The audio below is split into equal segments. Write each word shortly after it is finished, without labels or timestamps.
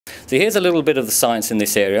So here's a little bit of the science in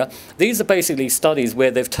this area. These are basically studies where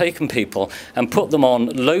they've taken people and put them on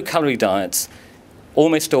low-calorie diets,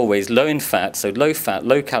 almost always low in fat, so low-fat,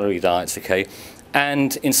 low-calorie diets, okay?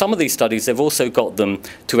 And in some of these studies, they've also got them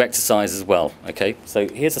to exercise as well, okay? So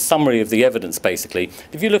here's a summary of the evidence, basically.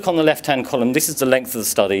 If you look on the left-hand column, this is the length of the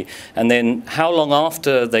study, and then how long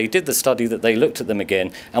after they did the study that they looked at them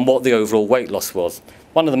again, and what the overall weight loss was.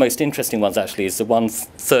 One of the most interesting ones, actually, is the one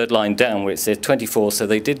third line down, where it says 24. So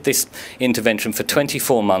they did this intervention for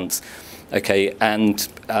 24 months, okay? And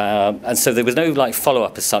so there was no, like,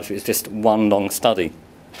 follow-up as such. It was just one long study.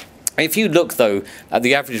 If you look, though, at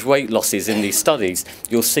the average weight losses in these studies,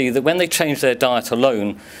 you'll see that when they changed their diet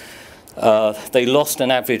alone, they lost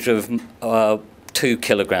an average of 2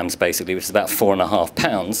 kilograms, basically, which is about 4.5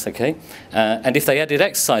 pounds, okay? And if they added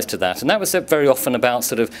exercise to that, and that was very often about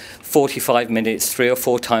sort of 45 minutes, 3 or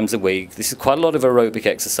 4 times a week. This is quite a lot of aerobic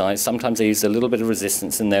exercise. Sometimes they used a little bit of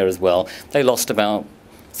resistance in there as well. They lost about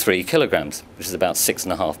 3 kilograms, which is about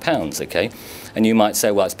 6.5 pounds, okay? And you might say,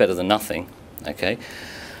 well, it's better than nothing, okay?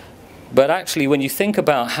 But actually, when you think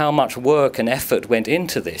about how much work and effort went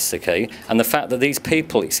into this, okay, and the fact that these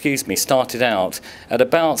people, started out at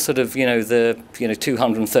about sort of, the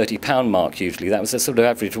 230-pound mark usually, that was the sort of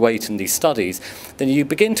average weight in these studies, then you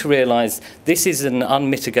begin to realise this is an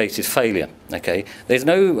unmitigated failure, okay? There's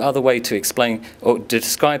no other way to explain or to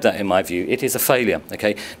describe that in my view. It is a failure,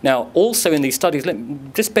 okay? Now, also in these studies,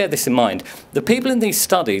 just bear this in mind, the people in these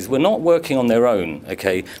studies were not working on their own,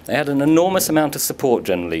 okay? They had an enormous amount of support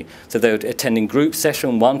generally. So they're attending group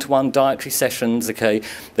session, one-to-one dietary sessions, okay?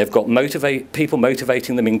 They've got people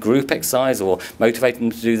motivating them in group exercise or motivating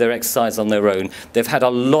them to do their exercise on their own. They've had a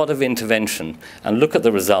lot of intervention, and look at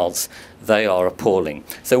the results. They are appalling.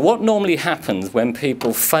 So what normally happens when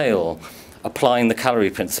people fail applying the calorie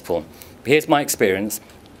principle? Here's my experience.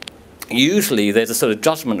 Usually there's a sort of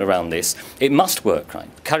judgment around this. It must work, right?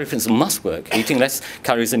 Calorie principle must work. Eating less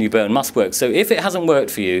calories than you burn must work. So if it hasn't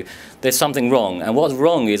worked for you, there's something wrong. And what's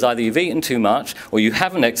wrong is either you've eaten too much or you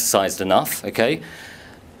haven't exercised enough, okay?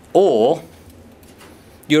 Or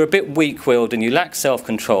you're a bit weak-willed and you lack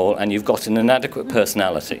self-control and you've got an inadequate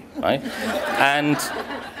personality, right? And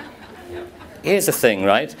here's the thing,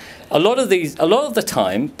 right? A lot of the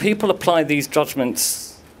time, people apply these judgments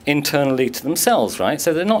internally to themselves, right?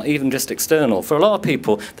 So they're not even just external. For a lot of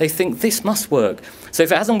people, they think this must work. So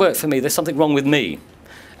if it hasn't worked for me, there's something wrong with me.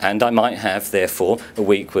 And I might have, therefore, a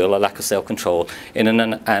weak will, a lack of self-control, and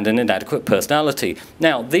an inadequate personality.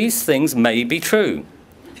 Now, these things may be true.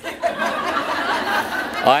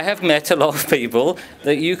 I have met a lot of people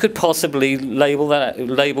that you could possibly label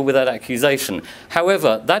with that accusation.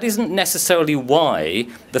 However, that isn't necessarily why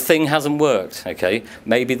the thing hasn't worked, okay?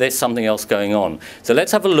 Maybe there's something else going on. So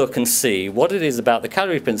let's have a look and see what it is about the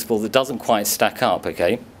calorie principle that doesn't quite stack up,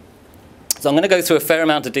 okay? So I'm going to go through a fair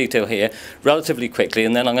amount of detail here relatively quickly,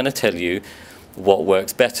 and then I'm going to tell you what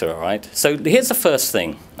works better, all right? So here's the first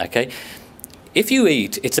thing, okay? If you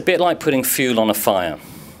eat, it's a bit like putting fuel on a fire.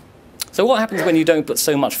 So what happens when you don't put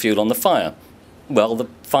so much fuel on the fire? Well, the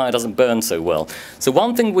fire doesn't burn so well. So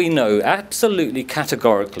one thing we know absolutely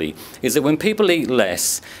categorically is that when people eat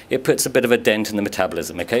less, it puts a bit of a dent in the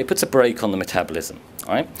metabolism, okay? It puts a brake on the metabolism,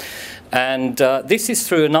 all right? And this is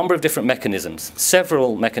through a number of different mechanisms,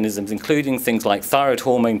 several mechanisms, including things like thyroid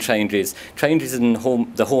hormone changes, changes in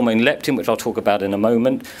the hormone leptin, which I'll talk about in a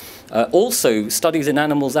moment. Also, studies in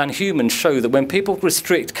animals and humans show that when people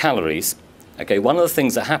restrict calories, okay, one of the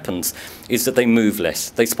things that happens is that they move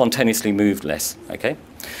less. They spontaneously move less, okay?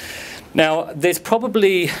 Now, there's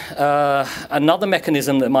probably another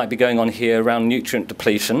mechanism that might be going on here around nutrient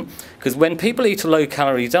depletion, because when people eat a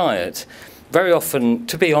low-calorie diet, very often,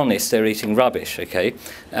 to be honest, they're eating rubbish, okay?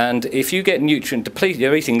 And if you get nutrient depleted,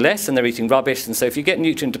 they're eating less and they're eating rubbish, and so if you get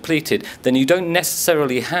nutrient depleted, then you don't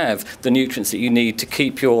necessarily have the nutrients that you need to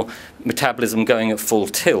keep your metabolism going at full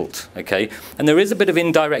tilt, okay? And there is a bit of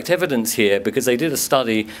indirect evidence here because they did a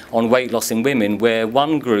study on weight loss in women where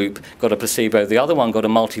one group got a placebo, the other one got a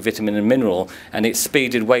multivitamin and mineral, and it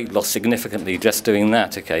speeded weight loss significantly just doing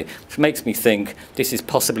that, okay? Which makes me think this is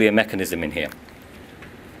possibly a mechanism in here.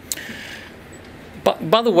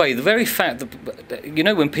 But by the way, the very fact that, you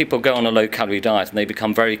know, when people go on a low-calorie diet and they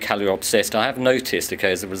become very calorie-obsessed, I have noticed,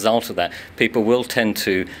 okay, as a result of that, people will tend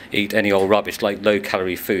to eat any old rubbish, like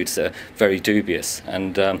low-calorie foods that are very dubious.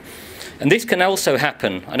 And this can also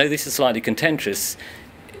happen, I know this is slightly contentious,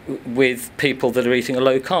 with people that are eating a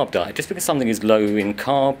low-carb diet. Just because something is low in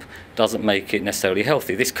carb doesn't make it necessarily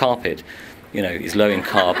healthy. This carpet, you know, is low in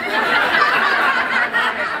carb.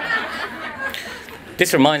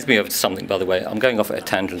 This reminds me of something, by the way. I'm going off at a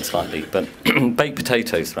tangent slightly, but baked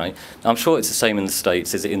potatoes, right? I'm sure it's the same in the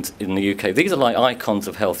States as in the UK. These are like icons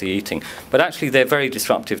of healthy eating, but actually they're very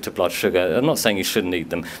disruptive to blood sugar. I'm not saying you shouldn't eat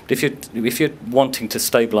them, but if you're wanting to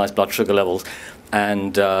stabilise blood sugar levels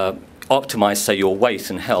and optimise, say, your weight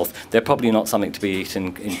and health, they're probably not something to be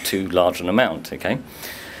eaten in too large an amount, okay?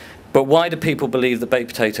 But why do people believe that baked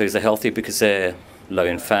potatoes are healthy? Because they're low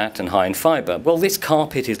in fat and high in fibre. Well, this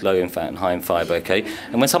carpet is low in fat and high in fibre, okay?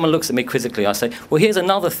 And when someone looks at me quizzically, I say, well, here's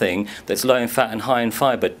another thing that's low in fat and high in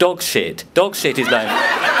fibre. Dog shit. Dog shit is low in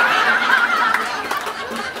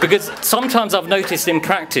Because sometimes I've noticed in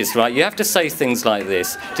practice, right, you have to say things like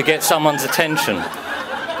this to get someone's attention.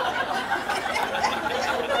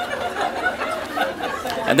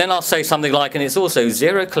 And then I'll say something like, and it's also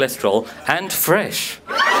 0 cholesterol and fresh.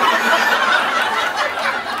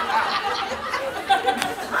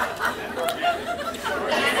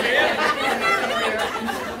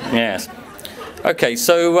 Yes. Okay,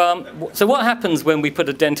 so what happens when we put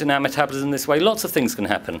a dent in our metabolism this way? Lots of things can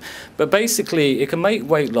happen. But basically, it can make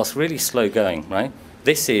weight loss really slow going, right?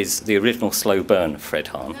 This is the original slow burn, Fred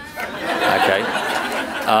Hahn. Okay.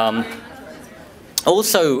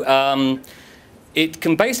 It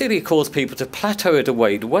can basically cause people to plateau at a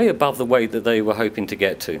weight way above the weight that they were hoping to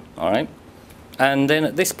get to, all right? And then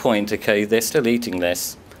at this point, okay, they're still eating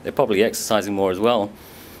less. They're probably exercising more as well.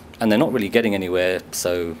 And they're not really getting anywhere,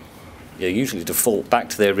 so they usually default back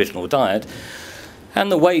to their original diet.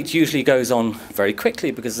 And the weight usually goes on very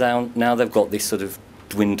quickly because now they've got this sort of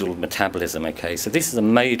dwindled metabolism, okay? So this is a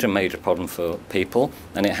major, major problem for people,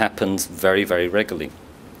 and it happens very, very regularly.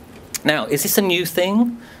 Now, is this a new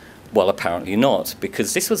thing? Well, apparently not,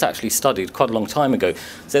 because this was actually studied quite a long time ago.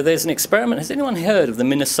 So there's an experiment. Has anyone heard of the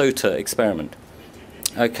Minnesota experiment?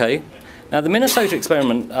 Okay. Now, the Minnesota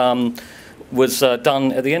experiment was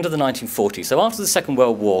done at the end of the 1940s. So after the Second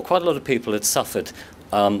World War, quite a lot of people had suffered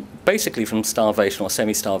basically from starvation or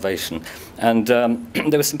semi-starvation. And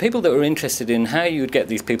there were some people that were interested in how you would get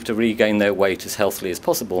these people to regain their weight as healthily as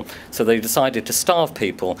possible. So they decided to starve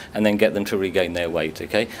people and then get them to regain their weight,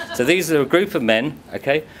 okay? So these are a group of men,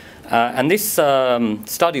 okay? And this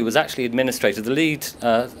study was actually administrated. The lead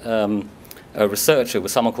researcher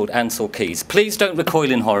was someone called Ansel Keys. Please don't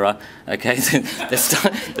recoil in horror, okay?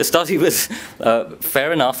 The study was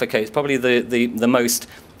fair enough, okay? It's probably the most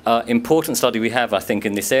important study we have, I think,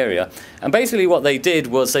 in this area. And basically what they did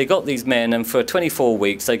was they got these men, and for 24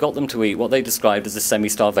 weeks they got them to eat what they described as a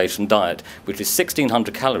semi-starvation diet, which is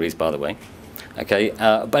 1,600 calories, by the way. Okay,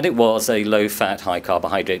 but it was a low-fat,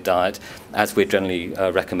 high-carbohydrate diet, as we're generally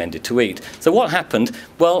recommended to eat. So what happened?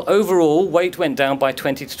 Well, overall, weight went down by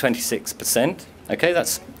 20 to 26%. Okay,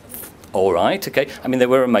 that's all right. Okay, I mean, they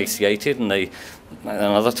were emaciated, and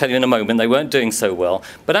I'll tell you in a moment, they weren't doing so well.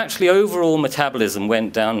 But actually, overall metabolism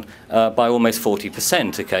went down by almost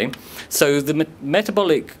 40%. Okay, so the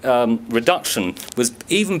metabolic reduction was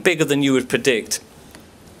even bigger than you would predict.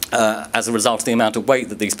 As a result of the amount of weight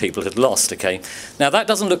that these people had lost, okay? Now, that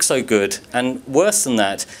doesn't look so good, and worse than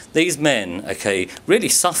that, these men, okay, really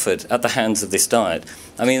suffered at the hands of this diet.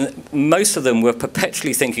 I mean, most of them were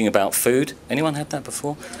perpetually thinking about food. Anyone had that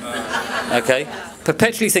before? Okay?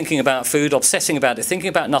 Perpetually thinking about food, obsessing about it, thinking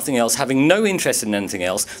about nothing else, having no interest in anything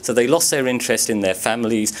else, so they lost their interest in their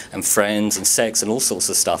families and friends and sex and all sorts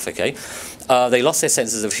of stuff, okay? They lost their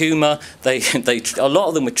senses of humour. A lot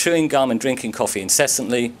of them were chewing gum and drinking coffee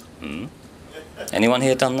incessantly. Anyone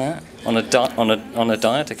here done that on a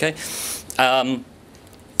diet? Okay.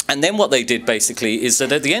 And then what they did basically is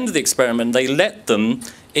that at the end of the experiment, they let them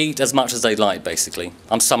eat as much as they liked, basically.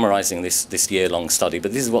 I'm summarising this year-long study,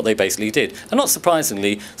 but this is what they basically did. And not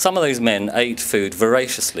surprisingly, some of those men ate food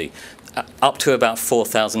voraciously, up to about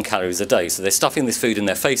 4,000 calories a day. So they're stuffing this food in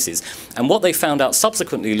their faces. And what they found out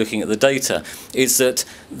subsequently, looking at the data, is that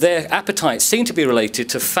their appetites seem to be related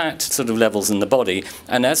to fat sort of levels in the body.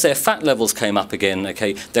 And as their fat levels came up again,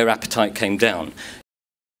 okay, their appetite came down.